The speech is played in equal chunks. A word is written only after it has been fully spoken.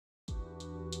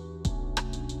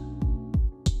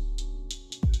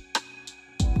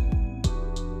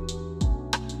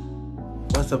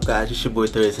What's up guys, it's your boy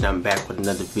Thurslie and I'm back with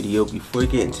another video. Before we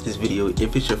get into this video,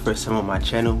 if it's your first time on my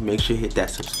channel, make sure you hit that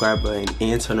subscribe button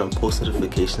and turn on post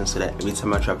notifications so that every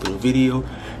time I drop a new video,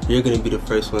 you're going to be the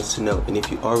first ones to know. And if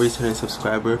you are a returning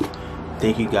subscriber,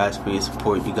 thank you guys for your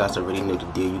support. You guys already know the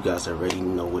deal, you guys already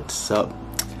know what's up.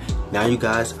 Now you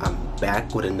guys, I'm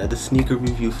back with another sneaker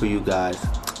review for you guys,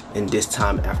 and this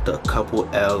time after a couple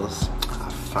L's,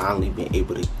 I've finally been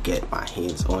able to get my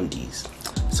hands on these.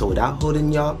 So without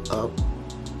holding y'all up,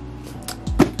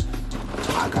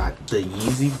 I got the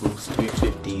Yeezy Boost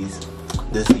 350s,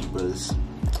 the Zebras.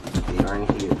 They are in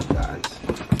here, guys.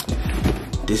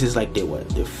 This is like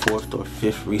their fourth or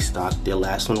fifth restock. Their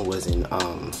last one was in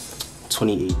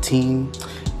 2018,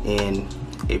 and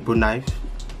April 9th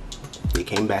they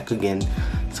came back again.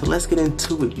 So let's get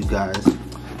into it, you guys.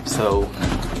 So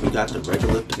we got the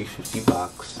regular 350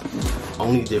 box.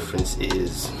 Only difference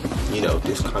is, you know,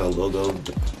 this kind of logo.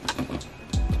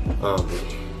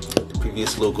 The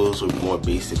previous logos were more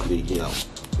basically, you know,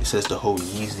 it says the whole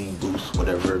Yeezy Boost,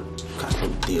 whatever kind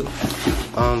of deal.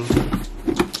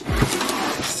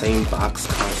 Same box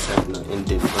concept, nothing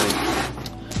different.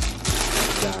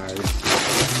 Guys,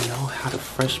 you know how the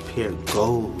fresh pair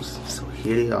goes. So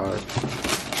here they are.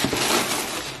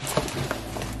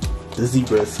 The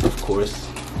Zebras, of course.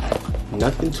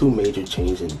 Nothing too major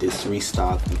change in this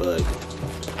restock, but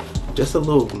just a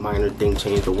little minor thing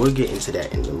change, but we'll get into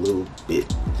that in a little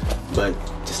bit. But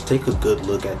just take a good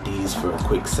look at these for a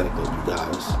quick second, you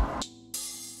guys.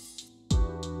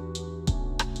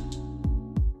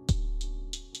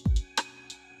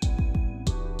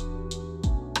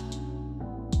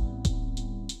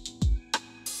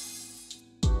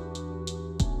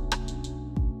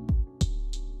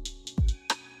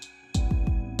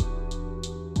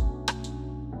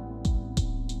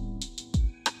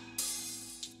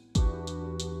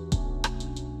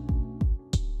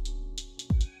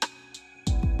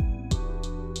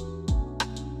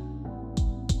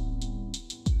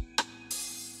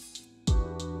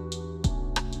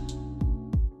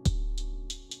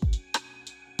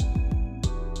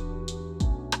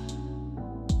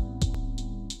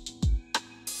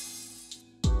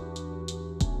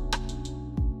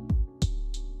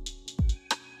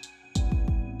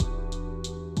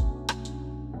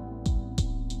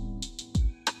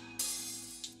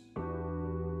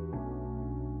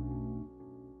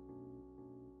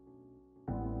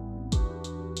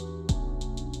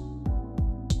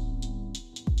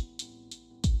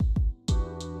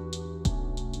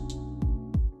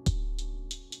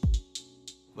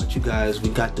 You guys, we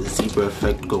got the zebra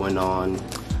effect going on,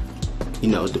 you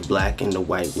know, the black and the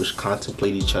white which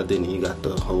contemplate each other, and then you got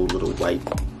the whole little white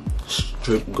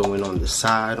strip going on the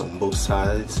side, on both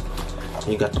sides, and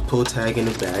you got the pull tag in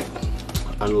the back,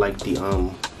 unlike the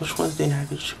which ones didn't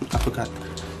have it? Shoot, I forgot.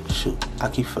 Shoot, I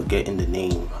keep forgetting the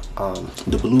name.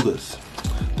 The belugas,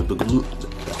 the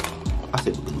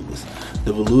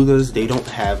belugas, they don't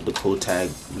have the pull tag,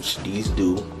 which these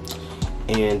do.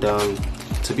 And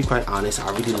to be quite honest, I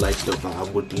really like the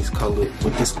vibe with these color,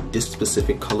 with this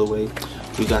specific colorway.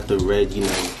 We got the red, you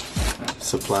know,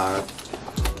 supply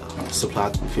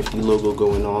 350 logo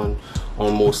going on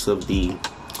most of the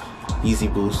Yeezy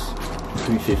Boost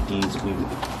 350s. We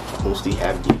mostly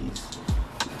have these.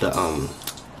 The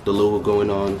logo going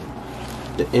on.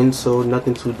 The insole,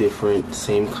 nothing too different,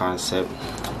 same concept.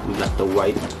 We got the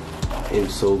white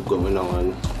insole going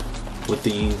on with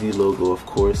the Yeezy logo, of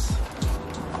course.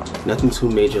 Nothing too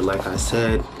major, like I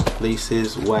said.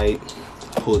 Laces, white,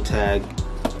 pull tag,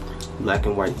 black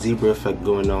and white zebra effect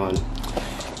going on.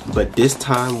 But this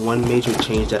time, one major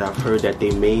change that I've heard that they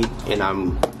made, and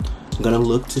I'm gonna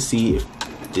look to see if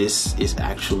this is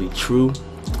actually true.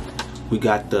 We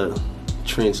got the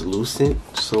translucent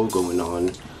sole going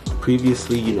on.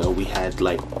 Previously, you know, we had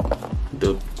like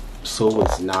the sole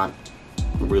was not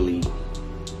really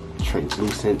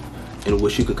translucent, and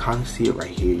which you could kind of see it right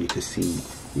here. You can see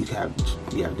you have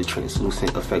the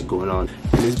translucent effect going on.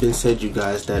 And it's been said, you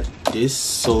guys, that this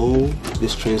sole,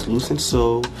 this translucent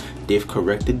sole, they've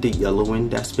corrected the yellowing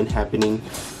that's been happening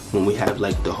when we have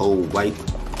like the whole white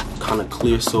kind of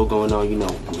clear sole going on. You know,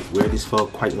 when we wear this for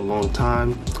quite a long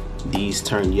time, these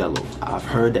turn yellow. I've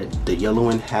heard that the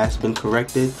yellowing has been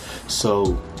corrected,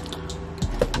 so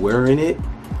wearing it,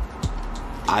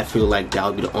 I feel like that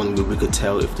would be the only way we could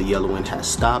tell if the yellowing has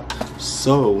stopped.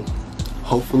 So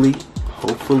hopefully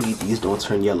these don't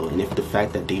turn yellow, and if the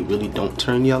fact that they really don't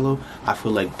turn yellow, I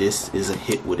feel like this is a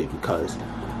hit with it, because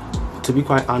to be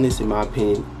quite honest, in my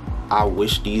opinion, I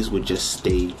wish these would just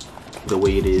stay the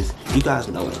way it is. You guys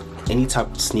know, any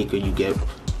type of sneaker you get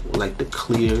like the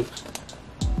clear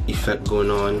effect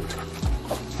going on,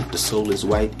 The sole is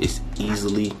white. It's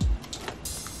easily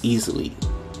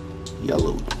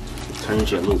yellowed. It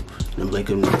turns yellow in the blink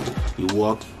of an eye. You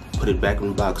walk, put it back in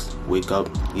the box, wake up,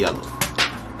 yellow.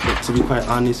 But to be quite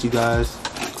honest, you guys,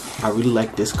 I really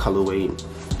like this colorway,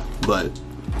 but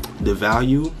the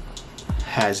value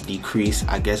has decreased.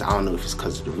 I guess, I don't know if it's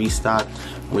because of the restock.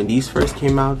 When these first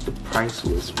came out, the price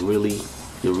was really,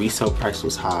 the resale price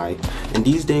was high, and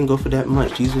these didn't go for that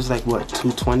much. These was like, what,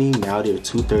 $220? Now they're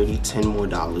 $230, $10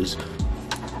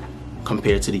 more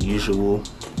compared to the usual,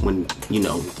 when, you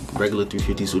know, regular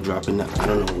 350s were dropping. I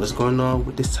don't know what's going on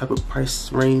with this type of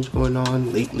price range going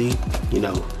on lately. You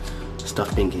know,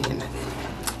 stuff been getting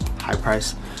high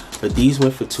price, but these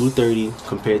went for $230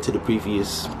 compared to the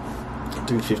previous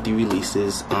 350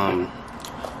 releases.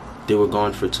 They were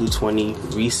going for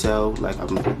 $220. Resale, like I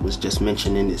was just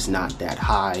mentioning, is not that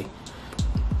high.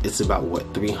 It's about,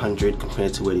 what, $300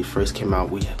 compared to where they first came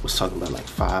out. We was talking about like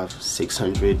 $500,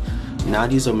 $600. Now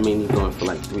these are mainly going for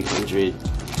like $300.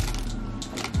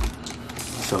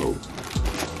 So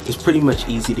it's pretty much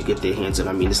easy to get their hands on.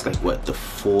 I mean, it's like, what, the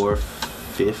 4th,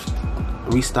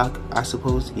 5th restock, I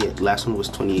suppose. Yeah, the last one was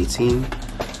 2018.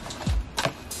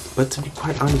 But to be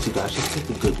quite honest, you guys, just take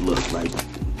a good look. Like,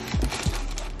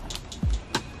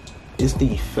 it's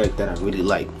the effect that I really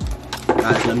like.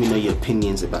 Guys, let me know your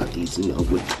opinions about these. You know,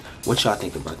 what y'all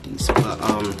think about these. But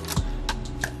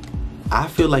I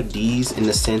feel like these, in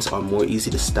a sense, are more easy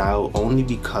to style, only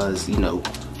because, you know,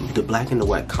 the black and the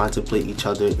white contemplate each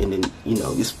other, and then, you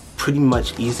know, it's pretty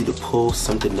much easy to pull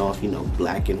something off. You know,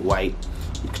 black and white,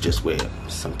 you could just wear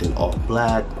something all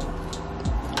black,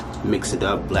 mix it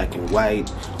up, black and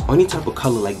white, or any type of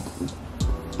color. Like,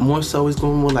 more so is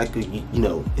going more like a, you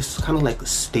know, it's kind of like a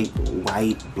staple,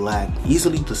 white, black,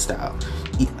 easily to style.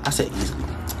 I said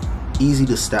easy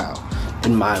to style,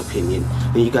 in my opinion.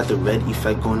 Then you got the red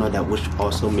effect going on, that which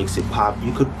also makes it pop.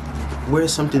 You could wear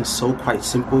something so quite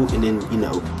simple, and then, you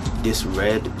know, this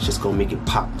red is just gonna make it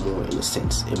pop more, in a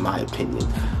sense, in my opinion.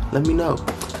 Let me know.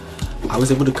 I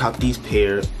was able to cop these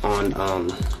pair on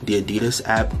the Adidas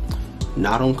app,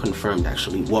 not on Confirmed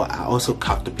actually. Well, I also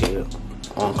copped the pair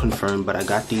on Confirmed, but I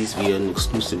got these via an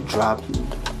exclusive drop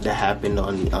that happened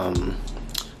on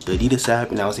the Adidas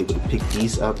app, and I was able to pick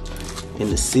these up in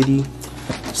the city.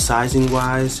 Sizing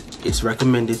wise, it's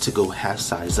recommended to go half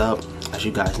size up. As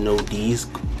you guys know, these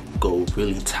go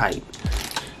really tight.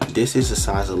 This is a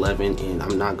size 11, and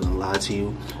I'm not gonna lie to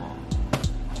you,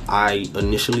 I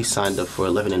initially signed up for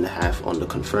 11.5 on the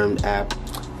Confirmed app,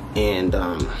 and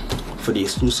for the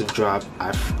exclusive drop,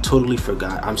 I totally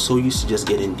forgot. I'm so used to just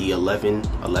getting the 11.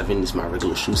 11 is my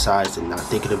regular shoe size, and not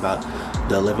thinking about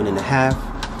the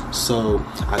 11.5. So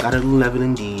I got an 11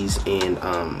 in these, and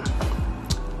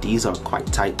these are quite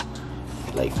tight.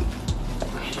 Like,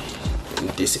 in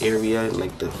this area,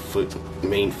 like the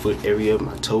main foot area,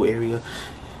 my toe area,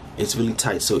 it's really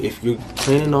tight. So if you're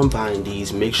planning on buying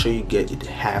these, make sure you get it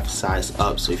half size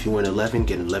up. So if you wear an 11,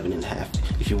 get an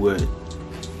 11.5. If you wear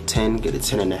 10, get a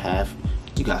 10.5.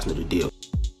 You guys know the deal.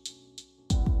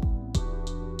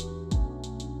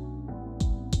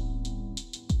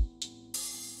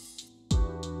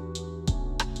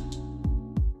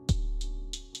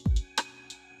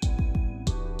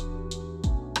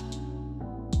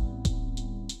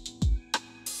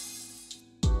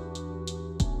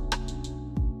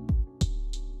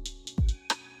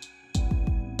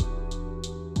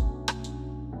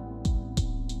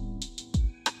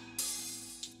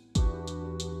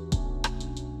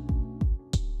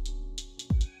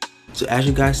 So as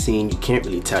you guys seen, you can't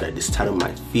really tell that it's tight on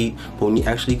my feet, but when you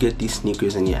actually get these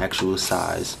sneakers in your actual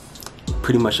size,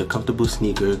 pretty much a comfortable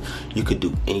sneaker. You could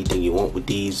do anything you want with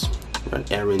these. Run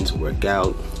errands, work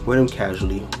out, wear them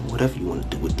casually, whatever you want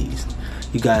to do with these.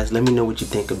 You guys, let me know what you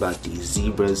think about these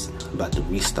zebras, about the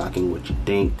restocking, what you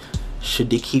think. Should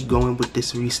they keep going with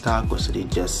this restock, or should they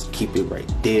just keep it right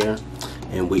there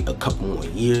and wait a couple more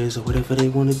years, or whatever they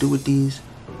want to do with these?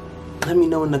 Let me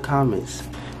know in the comments.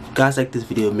 If you guys like this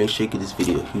video, make sure you give this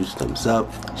video a huge thumbs up.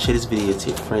 Share this video to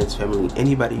your friends, family,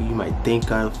 anybody you might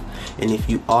think of. And if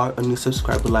you are a new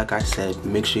subscriber, like I said,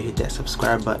 make sure you hit that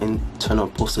subscribe button, turn on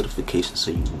post notifications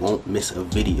so you won't miss a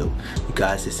video. You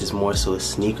guys, this is more so a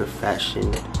sneaker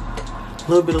fashion, a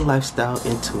little bit of lifestyle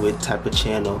into it type of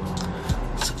channel.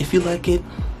 So if you like it,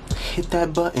 hit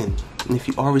that button. And if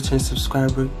you are a return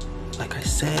subscriber, like I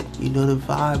said, you know the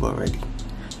vibe already.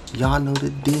 Y'all know the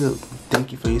deal.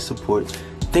 Thank you for your support.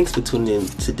 Thanks for tuning in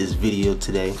to this video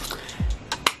today.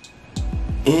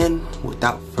 And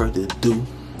without further ado,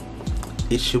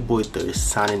 it's your boy THURS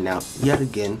signing out yet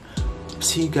again.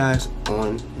 See you guys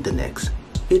on the next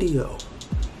video.